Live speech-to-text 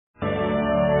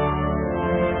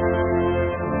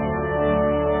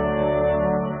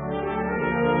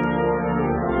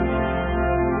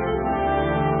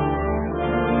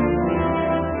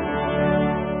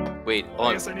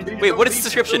on. Wait, what is the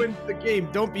description? The game.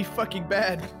 Don't be fucking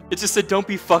bad. It just said, "Don't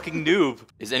be fucking noob."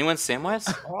 Is anyone Samwise?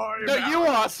 No, you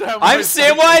are Samwise. I'm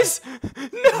Samwise.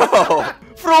 No,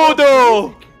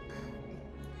 Frodo.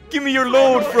 Give me your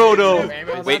load, Frodo.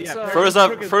 Wait, Frodo's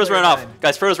up. Frodo's running off.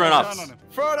 Guys, Frodo's running off.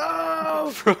 Frodo!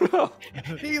 Frodo.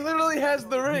 He literally has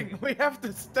the ring. We have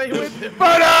to stay with him.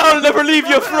 Frodo! I'll never leave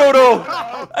you, Frodo.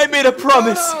 I made a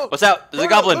promise. Frodo! What's out? There's a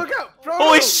goblin. Look out, Frodo!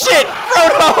 Holy shit,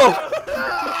 Frodo!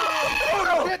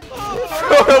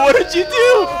 Frodo, what did you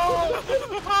do?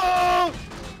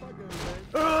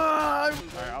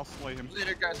 Alright, I'll slay him.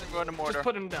 Later, guys. I'm going to Mordor. Just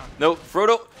put him down. No,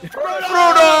 Frodo.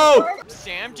 Frodo!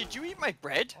 Sam, did you eat my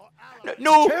bread?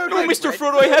 No, Mr.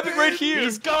 Frodo, I have it right here.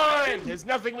 He's gone. There's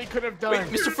nothing we could have done. Wait,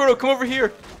 Mr. Frodo, come over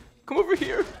here. Come over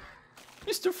here.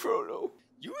 Mr. Frodo.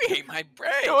 You ate my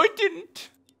bread. No, I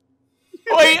didn't.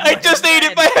 Oh, I just ate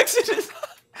it by accident.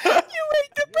 You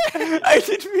ate the bread. I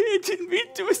didn't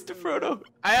mean to, Mr. Frodo.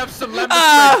 I have some lemon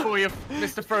spray for you,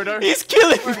 Mr. Frodo. He's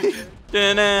killing me.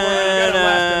 We're gonna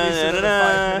last at least another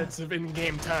 5 minutes of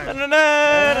in-game time.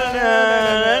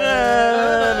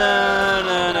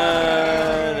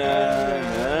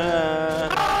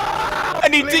 I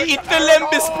need to eat the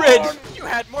lembas bread. You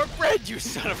had more bread, you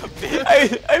son of a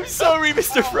bitch. I'm sorry,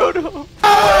 Mr. Frodo.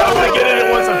 Oh my god, it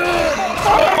wasn't.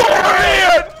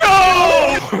 No!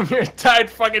 You died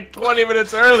fucking 20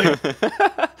 minutes early.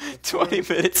 20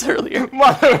 minutes earlier.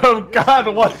 Mother of God,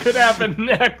 what could happen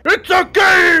next? It's a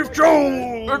cave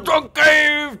troll! It's a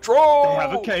cave troll! We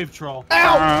have a cave troll.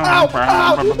 Ow!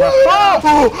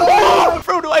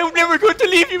 Frodo, I'm never going to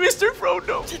leave you, Mr.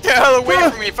 Frodo. Get the hell away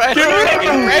from me. If I had any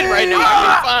bread right now,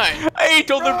 I'd be fine. I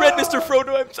ate all the bread, Mr.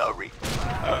 Frodo. I'm sorry.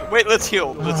 Wait, let's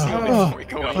heal. Let's heal before we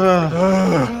go in.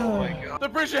 Oh my God. The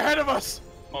bridge ahead of us!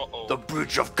 Uh-oh. The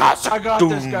Bridge of Gaza. I got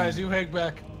this, guys. You hang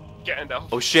back. Gandalf.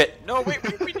 Oh shit. No, wait,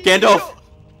 we need Gandalf.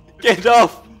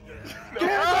 Gandalf.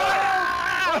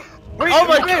 Oh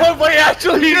my God, we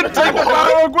actually take the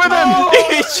dog with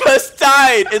him! He just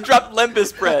died and dropped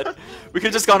lembas bread. We could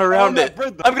have just gone around it.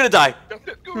 I'm gonna die.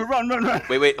 Run.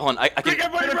 Wait, hold on. I can.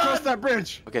 Get across that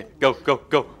bridge. Okay, go.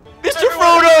 Mr.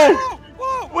 Frodo!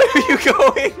 Where are you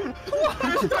going?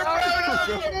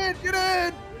 Get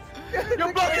in!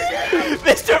 You're blocking it!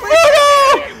 Mr. Frodo!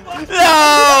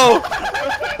 No!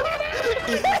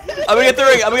 I'm gonna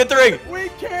get the ring. We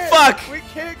can't! Fuck! We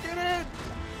can't get in!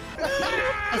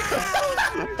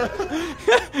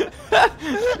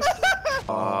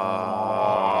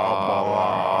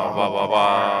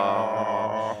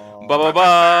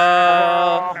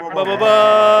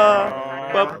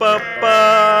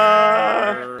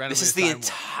 This is the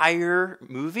entire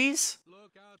movies?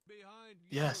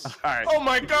 Yes. Alright. Oh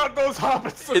my God, those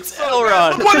hobbits look It's so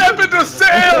Elrond. bad. What happened to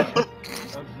Sam?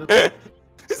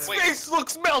 His face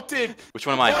looks melted. Which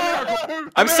one am I?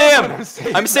 I'm Sam.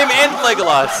 I'm Sam and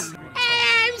Legolas.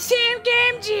 I'm Sam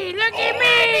Gamgee. Look at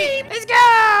me. Let's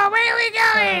go. Where are we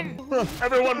going?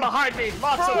 Everyone behind me.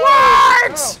 Lots of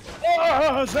Wargs!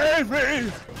 Save me!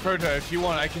 Frodo, if you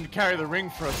want, I can carry the ring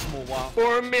for a small while.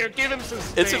 Boromir, give him some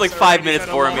space. It's like 5 minutes,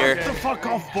 Boromir. Boromir. Fuck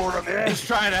off, Boromir! He's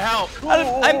trying to help.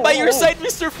 I'm by your side,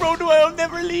 Mr. Frodo. I'll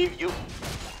never leave you.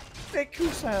 Thank you,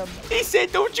 Sam. He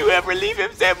said, "Don't you ever leave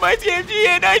him, Samwise Gamgee,"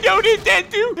 and I don't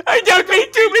intend to. I don't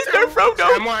mean to, Mr. Frodo.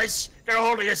 Samwise, get a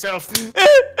hold of yourself. Look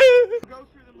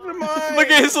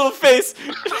at his little face.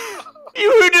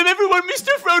 You heard him, everyone.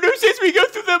 Mr. Frodo says we go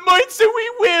through the mine, so we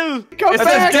will. It's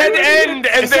a dead end,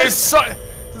 and there's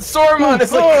Sauron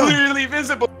is like clearly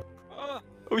visible.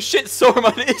 Oh shit,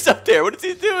 Sauron is up there. What is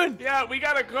he doing? Yeah, we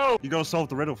gotta go. You gotta solve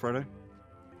the riddle, Frodo.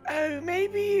 Oh,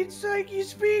 maybe it's like you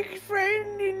speak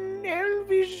friend in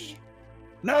Elvish.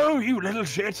 No, you little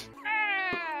shit!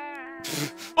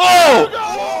 Oh!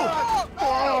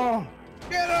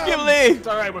 Get him! Gimli! It's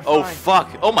alright, we're Oh fine.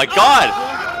 fuck! Oh my god!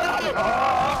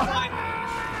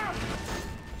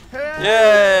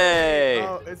 Yay!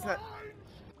 Oh, it's not.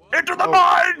 Into the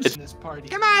mines! This party.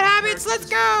 Come on, hobbits, let's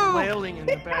go. Wailing in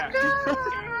the back.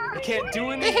 I can't do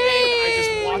anything. I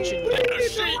just watching you.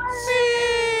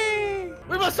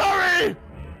 We must hurry!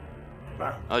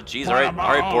 Oh jeez, alright,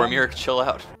 Boromir, chill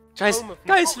out.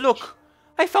 Guys, look!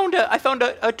 I found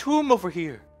a tomb over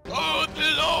here. Oh,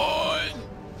 the Lord!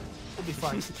 We'll be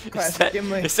fine. Classic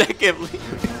Gimli. Is that Gimli?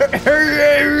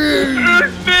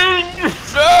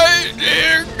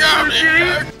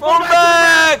 Fall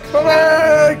back! Come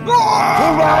back!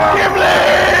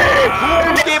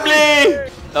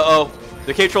 Gimli! Uh-oh,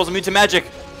 the cave troll's immune to magic.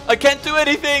 I can't do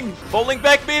anything! Falling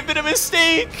back may have been a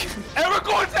mistake!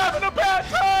 Aragorn's having a bad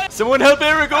time! Someone help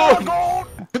Aragorn!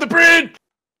 To the bridge!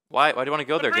 Why do you want to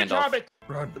go there, Bridge Gandalf? hobbit!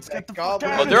 Run, let's get the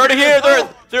Goblin. Oh, they're already here!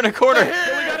 They're in a corner! We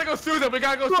gotta go go through them. We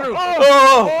gotta go through.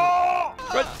 Oh!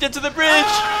 Run, get to the bridge!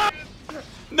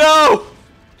 No!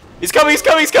 He's coming, he's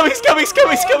coming, he's coming, he's coming, he's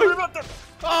coming, he's coming!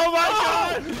 Oh my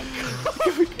god!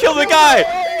 Kill the guy!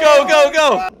 Go, go,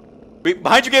 go! Wait,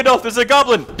 behind you, Gandalf, there's a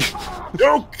goblin!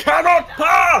 You cannot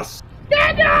pass!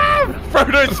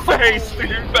 Frodo's face,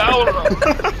 dude.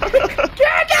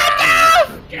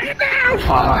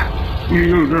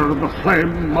 Wielder of the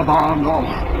flame of Arnor.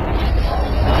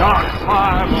 Dark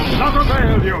fire will not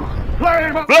avail you.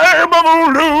 Flame of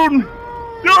Ulun!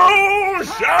 You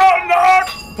shall not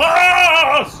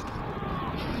pass!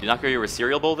 Did you knock over your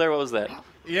cereal bowl there? What was that?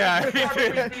 Yeah.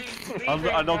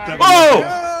 I knocked him. Oh!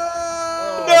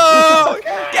 No!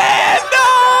 Gandalf!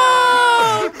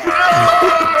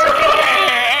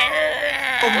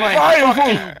 Oh my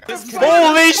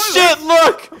Holy shit,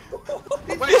 look!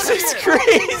 This is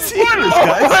crazy!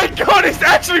 Oh my god, he's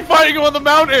actually fighting him on the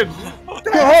mountain!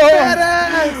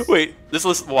 Badass! Wait,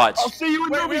 let's watch. I'll see you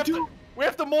in Wait, movie 2. We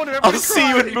have to mourn and I'll everybody's see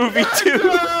you in crying. movie 2.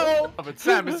 No! But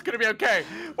Sam, it's gonna be okay.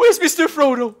 Where's Mr.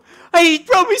 Frodo? I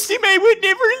promised him I would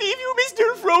never leave you,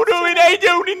 Mr. Frodo, and I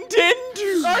don't intend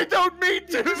to. I don't mean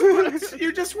to!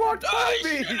 You just walked by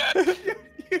me!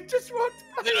 You just walked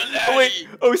by me! Oh wait.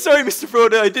 Oh, sorry, Mr.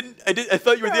 Frodo. I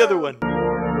thought you were the other one.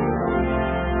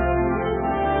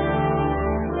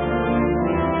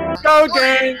 Go,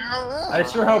 gang! I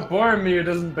sure hope Boromir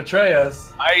doesn't betray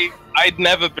us. I'd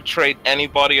never betrayed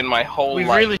anybody in my whole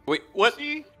life. Wait, what?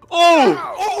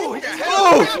 Oh! Oh!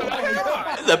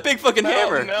 It's a big fucking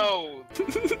hammer. No.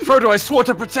 Frodo, I swore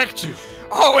to protect you.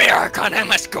 Oh, Archon, I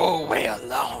must go away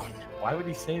alone. Why would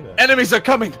he say that? Enemies are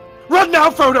coming. Run now,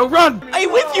 Frodo, run!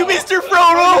 I'm with you, Mr. Guys,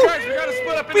 Frodo. we gotta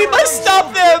split up into We our must own.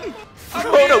 stop them.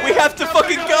 Frodo, we have to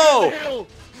fucking go.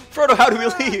 Frodo, how do we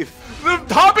leave? The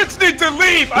hobbits need to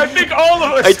leave. I think all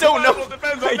of us. I don't know. Survival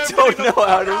depends on I them don't being know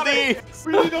how the to leave.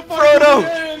 We need to find Frodo,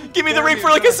 them. give me the ring for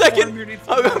like a second.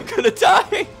 I'm gonna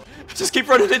die. Just keep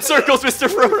running in circles, Mr.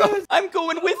 Frodo. I'm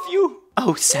going with you.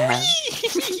 Oh, Sam.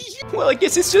 Well, I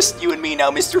guess it's just you and me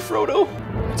now, Mr. Frodo.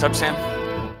 What's up, Sam?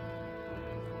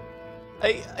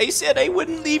 I said I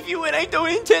wouldn't leave you, and I don't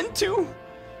intend to.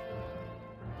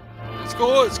 It's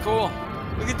cool, it's cool.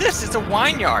 Look at this, it's a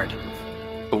wineyard.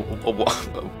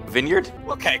 A vineyard?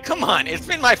 Okay, come on, it's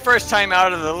been my first time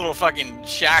out of the little fucking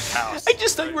shack house. I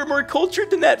just thought you were more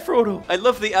cultured than that, Frodo. I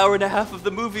love the hour and a half of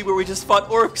the movie where we just fought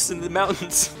orcs in the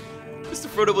mountains. Mr.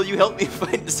 Frodo, will you help me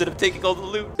fight instead of taking all the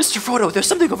loot? Mr. Frodo, there's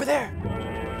something over there.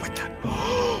 What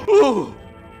the? Ooh,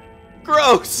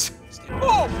 gross.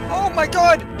 Oh my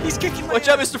god, he's kicking my Watch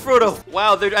out, Mr. Frodo.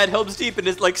 Wow, they're at Helm's Deep and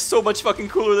it's like so much fucking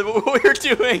cooler than what we're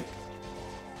doing.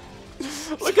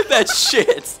 Look at that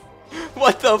shit.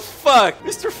 What the fuck?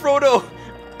 Mr. Frodo,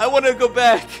 I want to go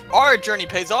back. Our journey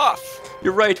pays off.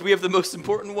 You're right, we have the most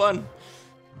important one.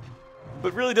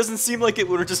 But really doesn't seem like it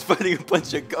when we're just fighting a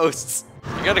bunch of ghosts.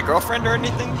 You got a girlfriend or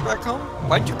anything back home?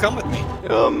 Why'd you come with me?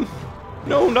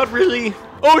 No, not really.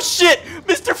 Oh shit,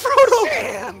 Mr. Frodo!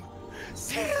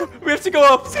 Sam! We have to go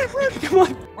up. Come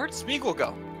on. Where'd Smeagol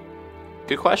go?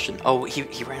 Good question. Oh,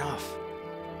 he ran off.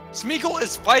 Smeagol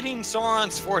is fighting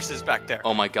Sauron's forces back there.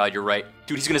 Oh my god, you're right.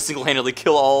 Dude, he's gonna single-handedly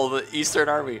kill all the Eastern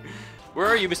Army. Where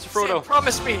are you, Mr. Frodo? Sam,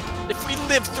 promise me, if we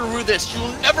live through this,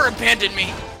 you'll never abandon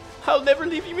me. I'll never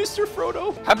leave you, Mr.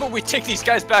 Frodo. How about we take these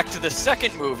guys back to the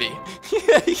second movie?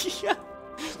 Yeah.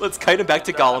 Let's kite him back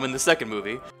to Gollum in the second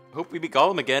movie. Hope we beat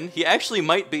Gollum again. He actually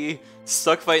might be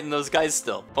stuck fighting those guys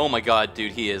still. Oh my god,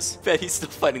 dude, he is. Bet he's still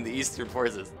fighting the Eastern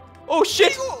forces. Oh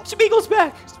shit! Smeagol's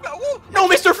back! No,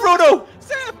 Mr. Frodo!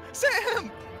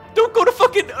 Sam! Don't go to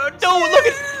fucking... no, look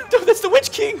at... No, that's the Witch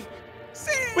King!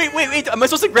 Sam! Wait, am I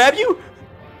supposed to grab you?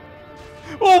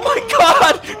 Oh my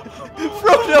god!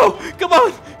 Frodo! Come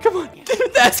on!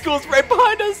 Dude, that school's right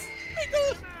behind us!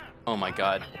 Oh my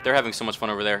god. They're having so much fun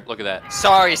over there. Look at that.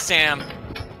 Sorry, Sam.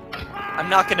 I'm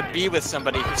not gonna be with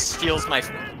somebody who steals my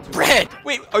bread.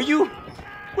 Wait, are you...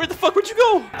 Where the fuck would you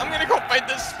go? I'm gonna go fight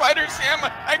this spider, Sam.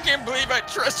 I can't believe I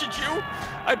trusted you.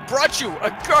 I brought you a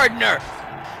gardener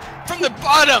from the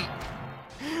bottom.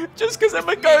 Just because I'm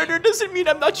a gardener doesn't mean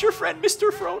I'm not your friend,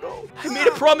 Mr. Frodo. I made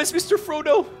a promise, Mr.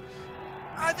 Frodo.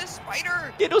 The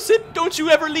spider. Innocent, don't you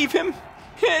ever leave him.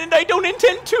 And I don't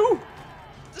intend to.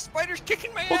 The spider's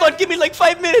kicking my ass. Hold on, give me like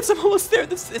 5 minutes. I'm almost there.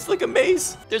 It's like a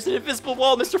maze. There's an invisible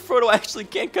wall. Mr. Frodo actually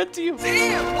can't cut to you.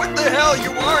 Sam, what the hell?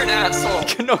 You are an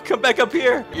asshole. No, come back up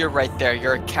here. You're right there.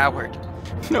 You're a coward.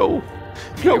 No,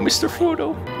 Mr.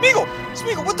 Frodo.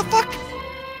 Smeagol, what the fuck?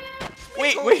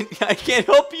 Wait, I can't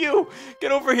help you.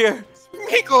 Get over here.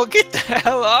 Smeagol, get the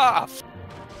hell off.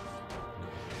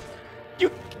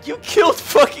 You killed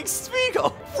fucking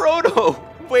Smeagol. Frodo.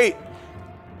 Wait,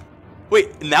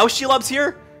 now Shelob's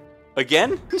here?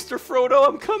 Again? Mr. Frodo,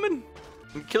 I'm coming.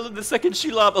 I'm killing the second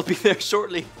Shelob. I'll be there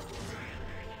shortly.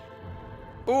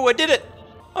 Oh, I did it.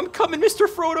 I'm coming, Mr.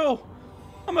 Frodo.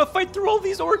 I'm gonna fight through all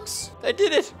these orcs. I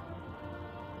did it.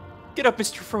 Get up,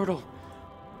 Mr. Frodo.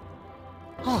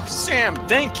 Oh, Sam,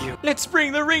 thank you. Let's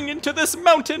bring the ring into this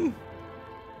mountain.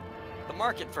 The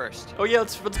market first. Oh yeah,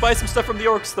 let's buy some stuff from the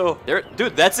orcs though. There,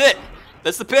 dude, that's it.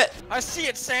 That's the pit. I see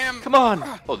it, Sam. Come on.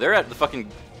 Oh, they're at the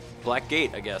fucking black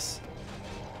gate, I guess.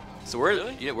 So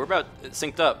we're about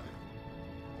synced up.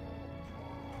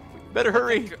 We better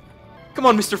hurry. Come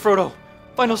on, Mr. Frodo.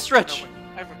 Final stretch.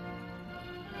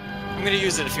 I'm gonna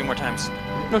use it a few more times.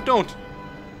 No, don't.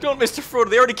 Don't, Mr. Frodo.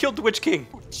 They already killed the Witch King.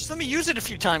 Just let me use it a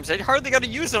few times. I hardly got to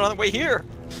use it on the way here.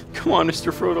 Come on,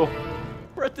 Mr. Frodo.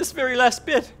 We're at this very last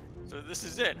bit. So this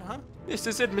is it, huh? This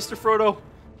is it, Mr. Frodo.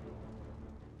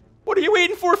 What are you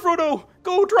waiting for, Frodo?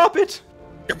 Go drop it.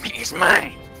 The ring is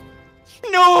mine.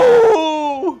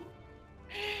 No!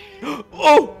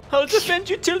 Oh, I'll defend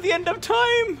you till the end of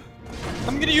time.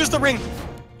 I'm gonna use the ring.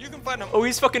 You can find him. Oh,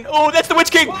 he's fucking. Oh, that's the Witch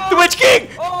King. The Witch King.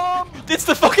 It's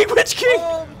the fucking Witch King.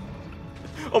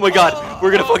 Oh my God,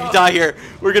 we're gonna fucking die here.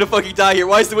 We're gonna fucking die here.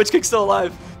 Why is the Witch King still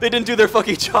alive? They didn't do their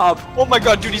fucking job. Oh my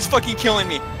God, dude, he's fucking killing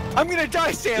me. I'm gonna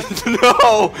die, Sam.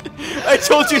 No, I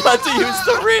told you not to use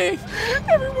the ring.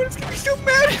 Everyone's gonna be so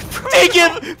mad at Frodo. Take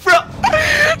him from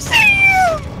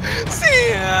Sam!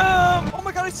 Sam! Oh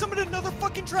my God, I summoned another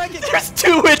fucking dragon. There's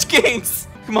 2 Witch Kings.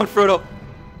 Come on, Frodo.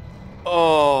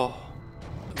 Oh.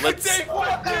 Let's. Okay.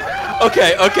 What the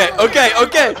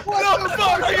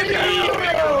fuck are you doing?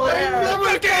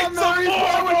 We're getting some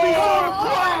more.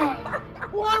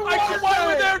 Why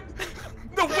were there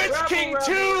the Witch King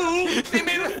too? They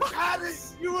made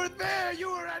us. You were there.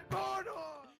 You were at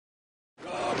Mordor.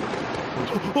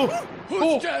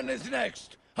 Whose turn is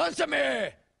next? Answer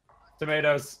me!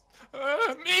 Tomatoes.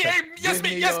 Me, yes,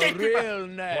 gatekeeper. Real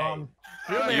name.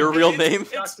 Your real name?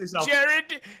 It's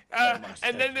Jared,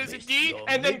 and then there's a D,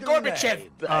 and then Gorbachev.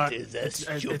 That is a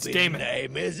stupid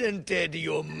name, isn't it,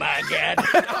 you maggot?